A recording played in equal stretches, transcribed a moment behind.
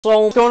So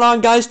what's going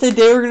on, guys?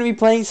 Today we're going to be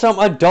playing some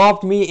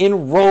Adopt Me in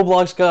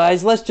Roblox,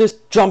 guys. Let's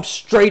just jump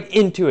straight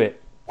into it.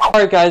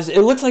 Alright guys,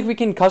 it looks like we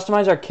can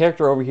customize our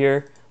character over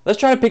here. Let's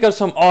try to pick up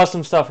some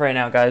awesome stuff right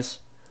now, guys.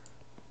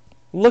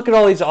 Look at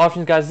all these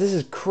options, guys. This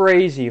is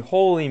crazy.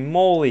 Holy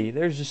moly.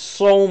 There's just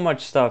so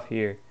much stuff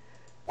here.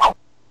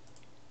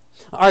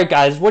 Alright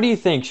guys, what do you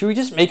think? Should we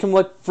just make him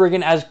look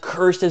friggin' as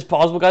cursed as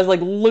possible, guys? Like,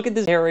 look at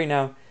this hair right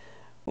now.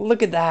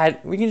 Look at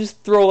that. We can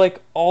just throw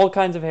like all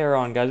kinds of hair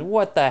on, guys.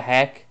 What the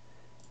heck?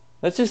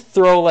 Let's just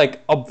throw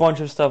like a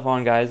bunch of stuff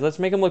on, guys. Let's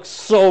make him look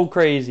so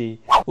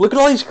crazy. Look at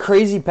all these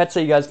crazy pets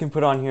that you guys can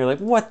put on here. Like,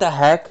 what the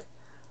heck?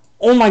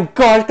 Oh my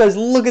gosh, guys,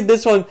 look at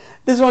this one.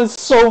 This one's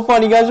so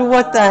funny, guys.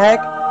 What the heck?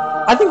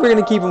 I think we're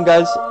gonna keep him,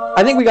 guys.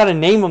 I think we gotta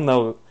name him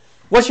though.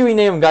 What should we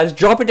name him, guys?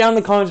 Drop it down in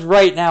the comments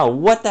right now.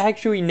 What the heck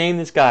should we name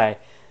this guy?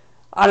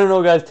 I don't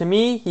know, guys. To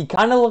me, he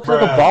kind of looks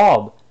like a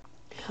Bob.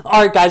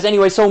 Alright, guys.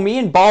 Anyway, so me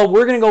and Bob,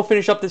 we're gonna go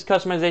finish up this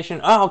customization.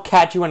 I'll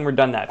catch you when we're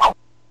done that.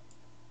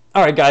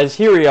 Alright guys,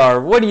 here we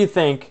are. What do you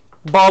think?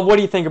 Bob, what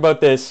do you think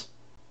about this?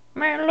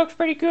 Man, it looks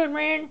pretty good,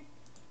 man.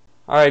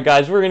 Alright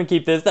guys, we're gonna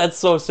keep this. That's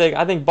so sick.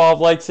 I think Bob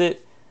likes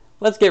it.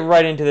 Let's get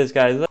right into this,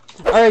 guys.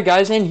 Alright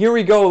guys, and here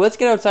we go. Let's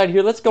get outside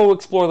here. Let's go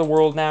explore the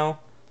world now.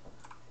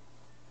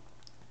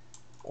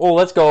 Oh,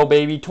 let's go,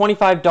 baby.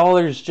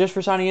 $25 just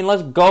for signing in.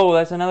 Let's go.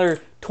 That's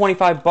another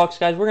 25 bucks,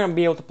 guys. We're gonna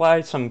be able to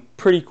buy some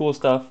pretty cool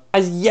stuff.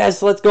 Guys,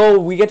 yes, let's go.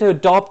 We get to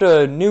adopt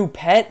a new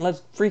pet.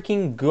 Let's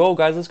freaking go,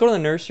 guys. Let's go to the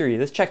nursery.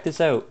 Let's check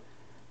this out.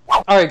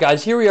 Alright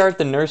guys, here we are at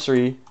the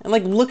nursery, and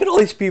like, look at all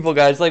these people,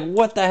 guys. Like,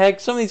 what the heck?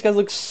 Some of these guys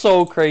look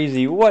so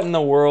crazy. What in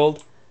the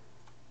world?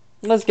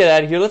 Let's get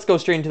out of here. Let's go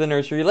straight into the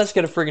nursery. Let's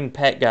get a friggin'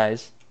 pet,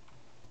 guys.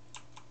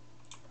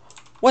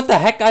 What the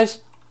heck,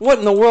 guys? What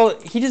in the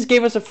world? He just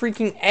gave us a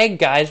freaking egg,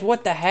 guys.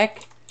 What the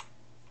heck?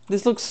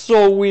 This looks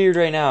so weird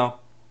right now.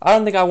 I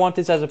don't think I want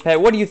this as a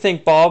pet. What do you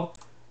think, Bob?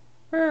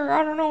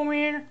 I don't know,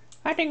 man.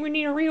 I think we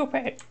need a real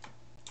pet.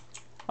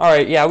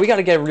 Alright, yeah, we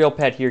gotta get a real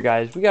pet here,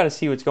 guys. We gotta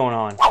see what's going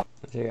on.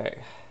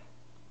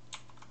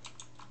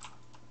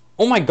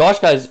 Oh my gosh,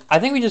 guys. I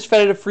think we just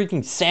fed it a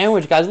freaking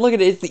sandwich, guys. Look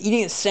at it. It's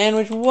eating a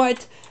sandwich.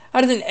 What?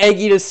 How does an egg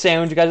eat a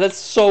sandwich, guys? That's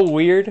so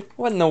weird.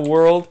 What in the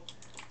world?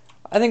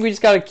 I think we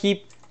just gotta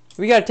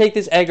we gotta take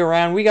this egg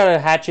around. We gotta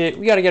hatch it.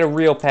 We gotta get a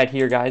real pet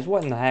here, guys.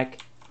 What in the heck?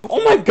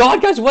 Oh my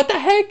god, guys. What the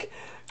heck?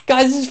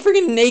 Guys, this is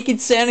freaking naked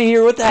Santa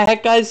here. What the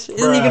heck, guys?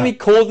 Isn't he gonna be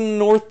cold in the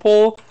North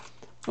Pole?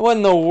 What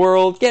in the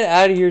world? Get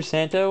out of here,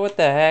 Santa. What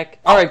the heck?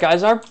 Alright,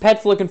 guys. Our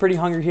pet's looking pretty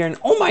hungry here. And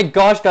oh my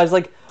gosh, guys.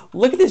 Like,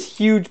 look at this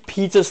huge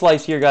pizza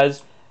slice here,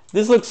 guys.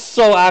 This looks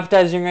so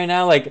appetizing right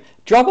now. Like,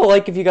 drop a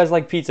like if you guys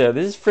like pizza.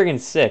 This is friggin'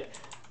 sick.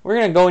 We're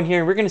gonna go in here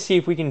and we're gonna see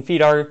if we can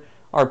feed our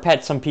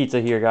pet some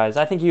pizza here, guys.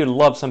 I think he would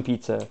love some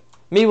pizza.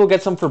 Maybe we'll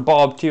get some for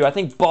Bob, too. I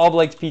think Bob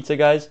likes pizza,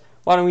 guys.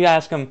 Why don't we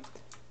ask him?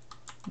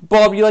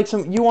 Bob, you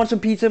want some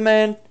pizza,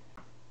 man?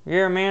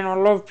 Yeah, man, I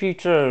love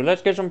pizza.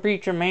 Let's get some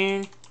pizza,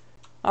 man.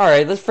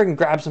 Alright, let's freaking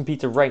grab some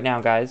pizza right now,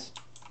 guys.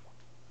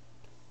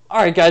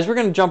 Alright, guys, we're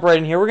gonna jump right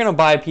in here. We're gonna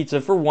buy a pizza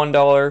for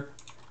 $1.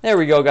 There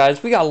we go,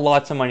 guys. We got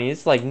lots of money.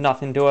 It's like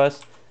nothing to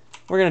us.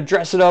 We're gonna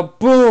dress it up.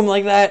 Boom,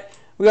 like that.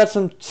 We got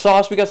some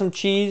sauce. We got some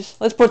cheese.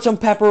 Let's put some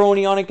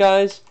pepperoni on it,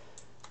 guys.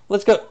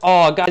 Let's go.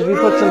 Oh, guys, we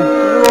put some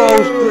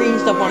gross green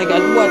stuff on it,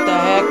 guys. What the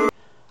heck?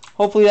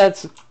 Hopefully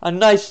that's a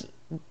nice,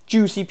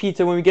 juicy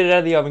pizza when we get it out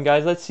of the oven,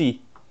 guys. Let's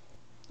see.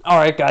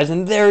 Alright, guys,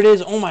 and there it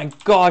is. Oh my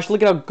gosh,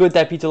 look at how good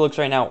that pizza looks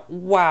right now.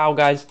 Wow,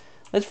 guys.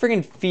 Let's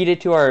freaking feed it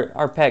to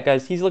our pet,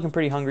 guys. He's looking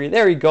pretty hungry.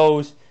 There he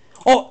goes.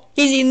 Oh,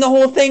 he's eating the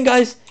whole thing,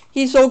 guys.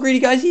 He's so greedy,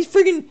 guys. He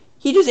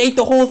just ate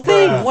the whole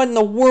thing. What in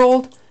the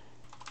world?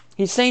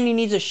 He's saying he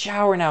needs a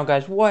shower now,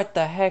 guys. What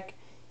the heck?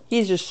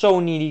 He's just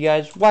so needy,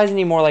 guys. Why isn't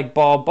he more like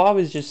Bob? Bob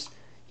is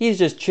he's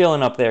just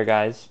chilling up there,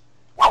 guys.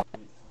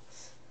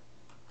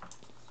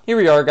 Here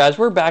we are, guys.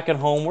 We're back at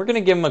home. We're going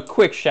to give him a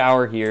quick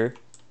shower here.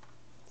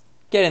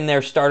 Get in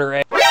there, starter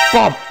egg.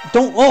 Bob,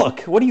 don't look.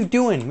 What are you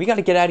doing? We got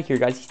to get out of here,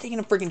 guys. He's taking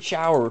a freaking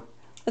shower.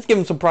 Let's give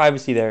him some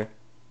privacy there.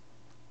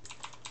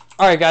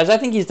 Alright, guys. I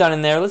think he's done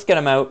in there. Let's get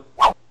him out.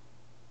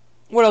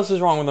 What else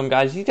is wrong with him,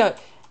 guys?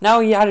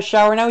 Now he had a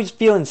shower. Now he's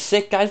feeling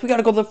sick, guys. We got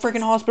to go to the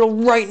freaking hospital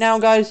right now,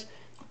 guys.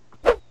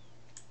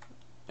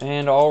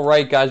 And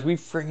alright, guys. We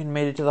freaking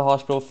made it to the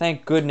hospital.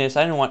 Thank goodness.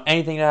 I didn't want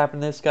anything to happen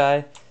to this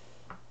guy.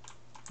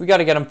 We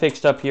gotta get him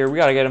fixed up here. We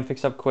gotta get him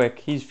fixed up quick.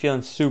 He's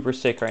feeling super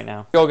sick right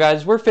now. Yo,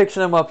 guys, we're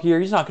fixing him up here.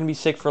 He's not gonna be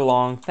sick for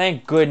long.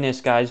 Thank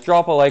goodness, guys.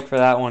 Drop a like for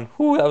that one.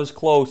 Whew, that was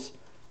close.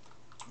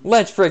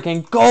 Let's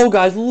freaking go,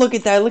 guys. Look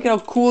at that. Look at how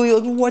cool he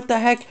looks. What the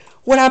heck?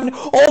 What happened?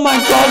 Oh my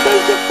god,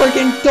 there's a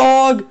freaking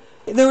dog.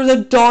 There was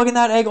a dog in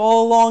that egg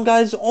all along,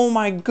 guys. Oh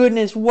my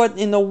goodness. What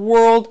in the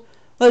world?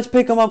 Let's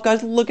pick him up,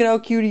 guys. Look at how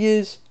cute he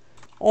is.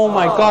 Oh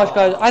my gosh,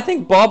 guys. I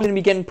think Bob's gonna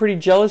be getting pretty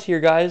jealous here,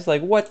 guys.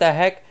 Like, what the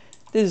heck?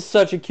 This is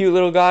such a cute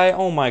little guy.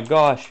 Oh my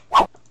gosh.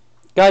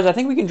 Guys, I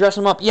think we can dress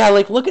him up. Yeah,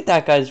 like, look at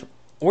that, guys.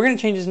 We're going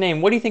to change his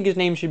name. What do you think his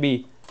name should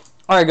be?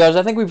 Alright, guys,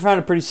 I think we found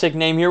a pretty sick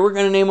name here. We're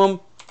going to name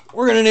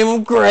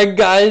him Greg,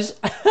 guys.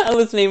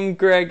 Let's name him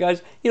Greg,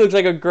 guys. He looks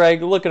like a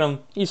Greg. Look at him.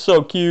 He's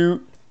so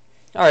cute.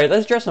 Alright,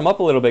 let's dress him up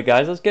a little bit,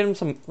 guys. Let's get him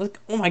some...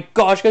 oh my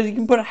gosh, guys, you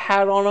can put a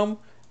hat on him.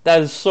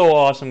 That is so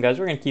awesome, guys.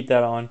 We're going to keep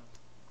that on.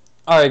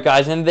 Alright,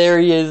 guys, and there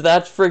he is.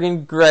 That's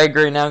friggin' Greg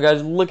right now,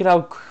 guys. Look at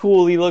how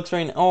cool he looks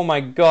right now. Oh my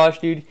gosh,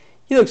 dude.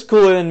 He looks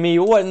cooler than me.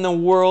 What in the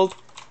world?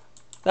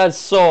 That's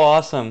so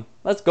awesome.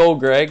 Let's go,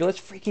 Greg. Let's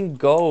freaking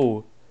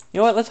go. You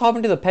know what? Let's hop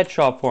into the pet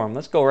shop for him.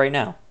 Let's go right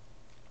now.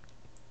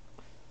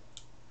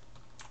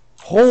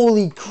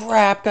 Holy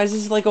crap, guys.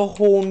 This is like a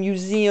whole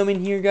museum in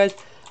here, guys.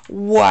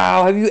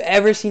 Wow. Have you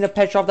ever seen a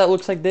pet shop that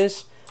looks like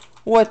this?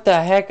 What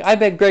the heck? I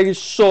bet Greg is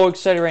so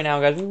excited right now,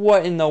 guys.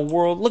 What in the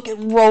world? Look at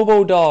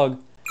Robo-Dog.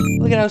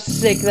 Look at how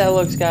sick that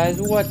looks,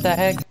 guys. What the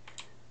heck?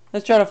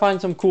 Let's try to find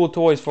some cool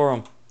toys for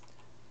him.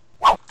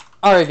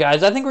 Alright,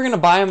 guys. I think we're going to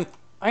buy him...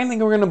 I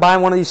think we're going to buy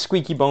him one of these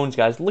squeaky bones,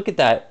 guys. Look at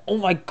that. Oh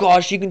my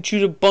gosh, you can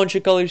choose a bunch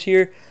of colors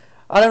here.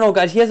 I don't know,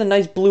 guys. He has a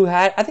nice blue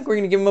hat. I think we're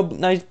going to give him a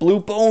nice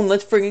blue bone.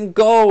 Let's friggin'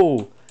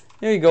 go.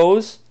 There he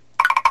goes.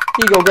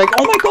 Here you go, Greg.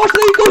 Oh my gosh,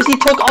 there he goes. He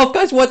took off,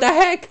 guys. What the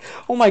heck?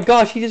 Oh my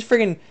gosh, he just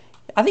friggin'...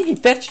 I think he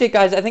fetched it,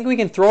 guys. I think we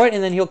can throw it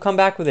and then he'll come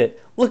back with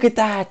it. Look at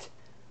that.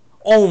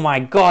 Oh my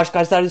gosh,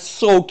 guys. That is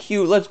so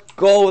cute. Let's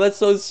go. That's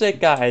so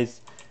sick,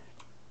 guys.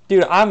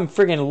 Dude, I'm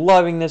freaking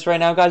loving this right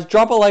now, guys.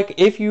 Drop a like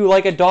if you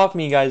like Adopt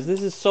Me, guys.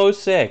 This is so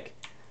sick.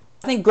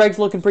 I think Greg's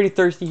looking pretty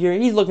thirsty here.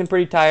 He's looking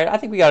pretty tired. I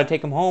think we got to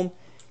take him home.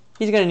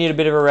 He's going to need a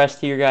bit of a rest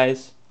here,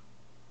 guys.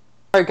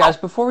 Alright, guys.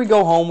 Before we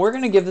go home, we're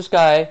going to give this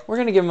guy... we're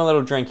going to give him a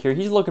little drink here.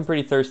 He's looking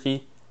pretty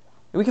thirsty.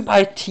 We can buy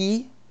a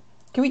tea.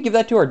 Can we give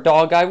that to our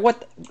dog, guy?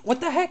 What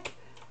the heck?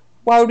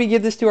 Why would we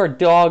give this to our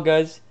dog,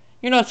 guys?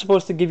 You're not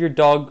supposed to give your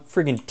dog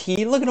friggin'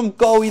 tea. Look at him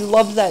go. He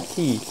loves that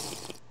tea.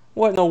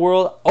 What in the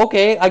world?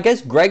 Okay, I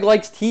guess Greg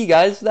likes tea,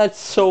 guys. That's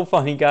so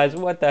funny, guys.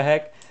 What the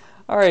heck?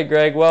 Alright,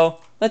 Greg.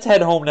 Well, let's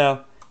head home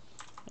now.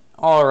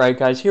 Alright,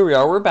 guys. Here we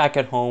are. We're back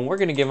at home. We're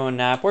going to give him a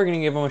nap. We're going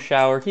to give him a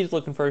shower. He's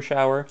looking for a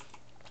shower.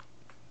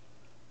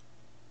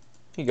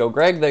 Here you go,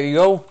 Greg. There you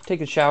go.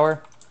 Take a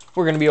shower.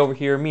 We're going to be over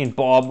here. Me and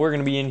Bob, we're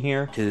going to be in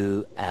here.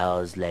 2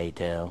 hours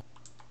later.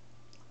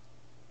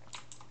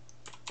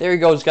 There he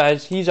goes,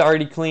 guys. He's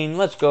already clean.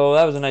 Let's go.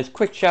 That was a nice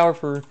quick shower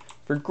for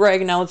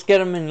Greg. Now let's get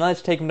him and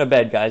let's take him to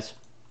bed, guys.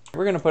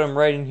 We're going to put him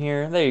right in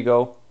here. There you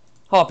go.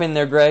 Hop in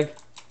there, Greg.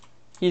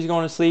 He's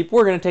going to sleep.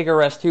 We're going to take a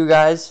rest too,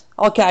 guys.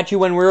 I'll catch you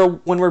when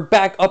we're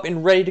back up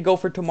and ready to go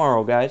for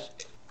tomorrow, guys.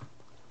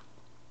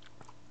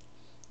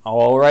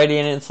 Alrighty,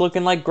 and it's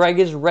looking like Greg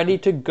is ready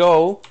to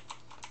go.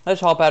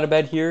 Let's hop out of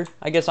bed here.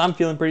 I guess I'm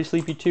feeling pretty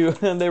sleepy too.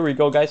 There we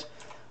go, guys.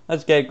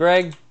 Let's get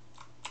Greg.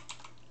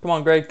 Come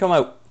on, Greg. Come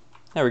out.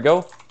 There we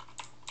go.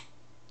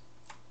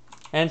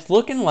 And it's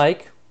looking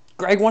like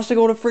Greg wants to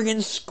go to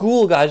friggin'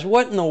 school, guys.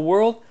 What in the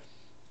world?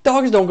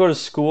 Dogs don't go to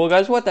school,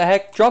 guys. What the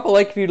heck? Drop a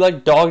like if you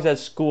like dogs at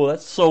school.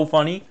 That's so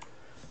funny.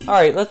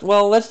 Alright,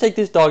 let's take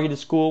this doggy to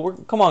school.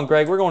 Come on,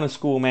 Greg. We're going to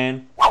school,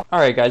 man.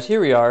 Alright, guys. Here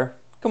we are.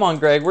 Come on,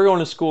 Greg. We're going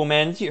to school,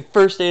 man. It's your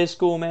first day of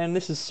school, man.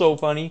 This is so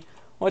funny.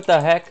 What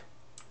the heck?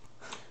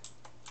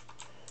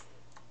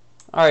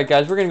 Alright,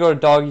 guys. We're going to go to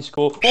doggy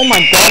school. Oh, my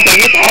God, guys.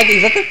 What the heck?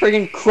 Is that the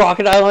friggin'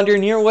 crocodile hunter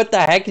in here? What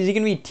the heck? Is he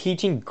going to be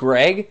teaching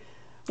Greg?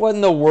 What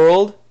in the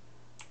world?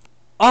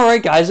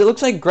 Alright, guys. It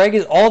looks like Greg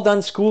is all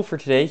done school for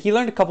today. He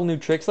learned a couple new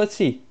tricks. Let's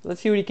see.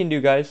 Let's see what he can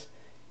do, guys.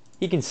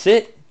 He can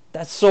sit.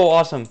 That's so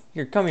awesome.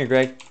 Here, come here,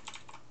 Greg.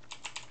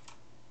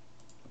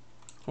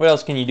 What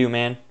else can you do,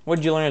 man? What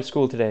did you learn at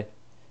school today?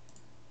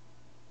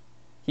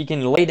 He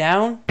can lay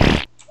down.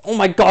 Oh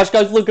my gosh,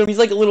 guys, look at him. He's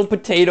like a little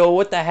potato.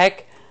 What the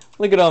heck?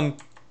 Look at him.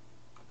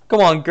 Come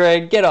on,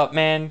 Greg. Get up,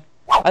 man.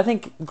 I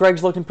think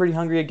Greg's looking pretty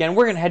hungry again.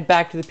 We're going to head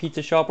back to the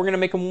pizza shop. We're going to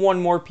make him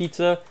one more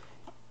pizza.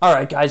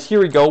 Alright, guys,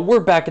 here we go. We're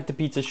back at the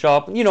pizza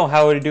shop. You know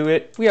how to do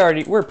it.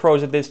 We're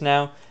pros at this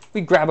now.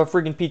 We grab a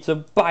friggin' pizza,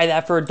 buy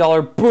that for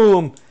 $1.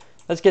 Boom!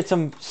 Let's get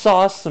some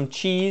sauce, some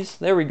cheese.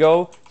 There we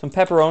go. Some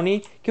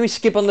pepperoni. Can we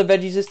skip on the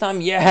veggies this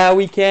time? Yeah,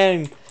 we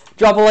can.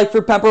 Drop a like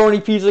for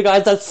pepperoni pizza,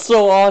 guys. That's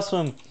so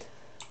awesome.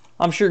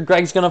 I'm sure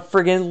Greg's gonna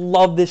friggin'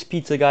 love this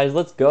pizza, guys.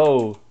 Let's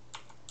go.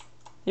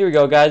 Here we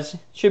go, guys.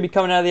 Should be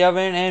coming out of the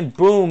oven, and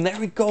boom. There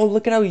we go.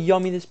 Look at how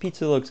yummy this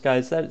pizza looks,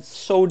 guys. That is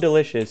so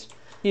delicious.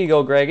 Here you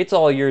go, Greg. It's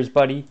all yours,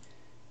 buddy.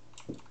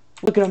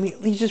 Look at him.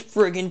 He just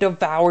friggin'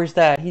 devours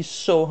that. He's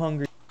so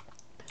hungry.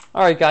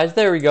 Alright, guys.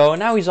 There we go.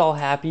 Now he's all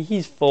happy.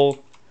 He's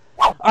full.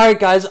 Alright,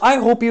 guys. I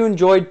hope you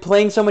enjoyed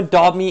playing some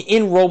Adopt Me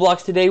in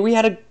Roblox today. We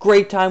had a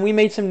great time. We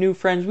made some new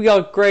friends. We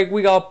got Greg.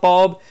 We got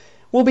Bob.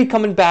 We'll be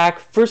coming back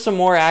for some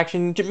more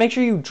action. Just make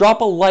sure you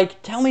drop a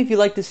like. Tell me if you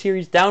like the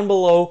series down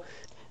below.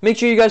 Make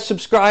sure you guys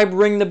subscribe,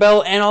 ring the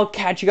bell, and I'll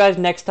catch you guys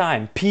next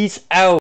time. Peace out.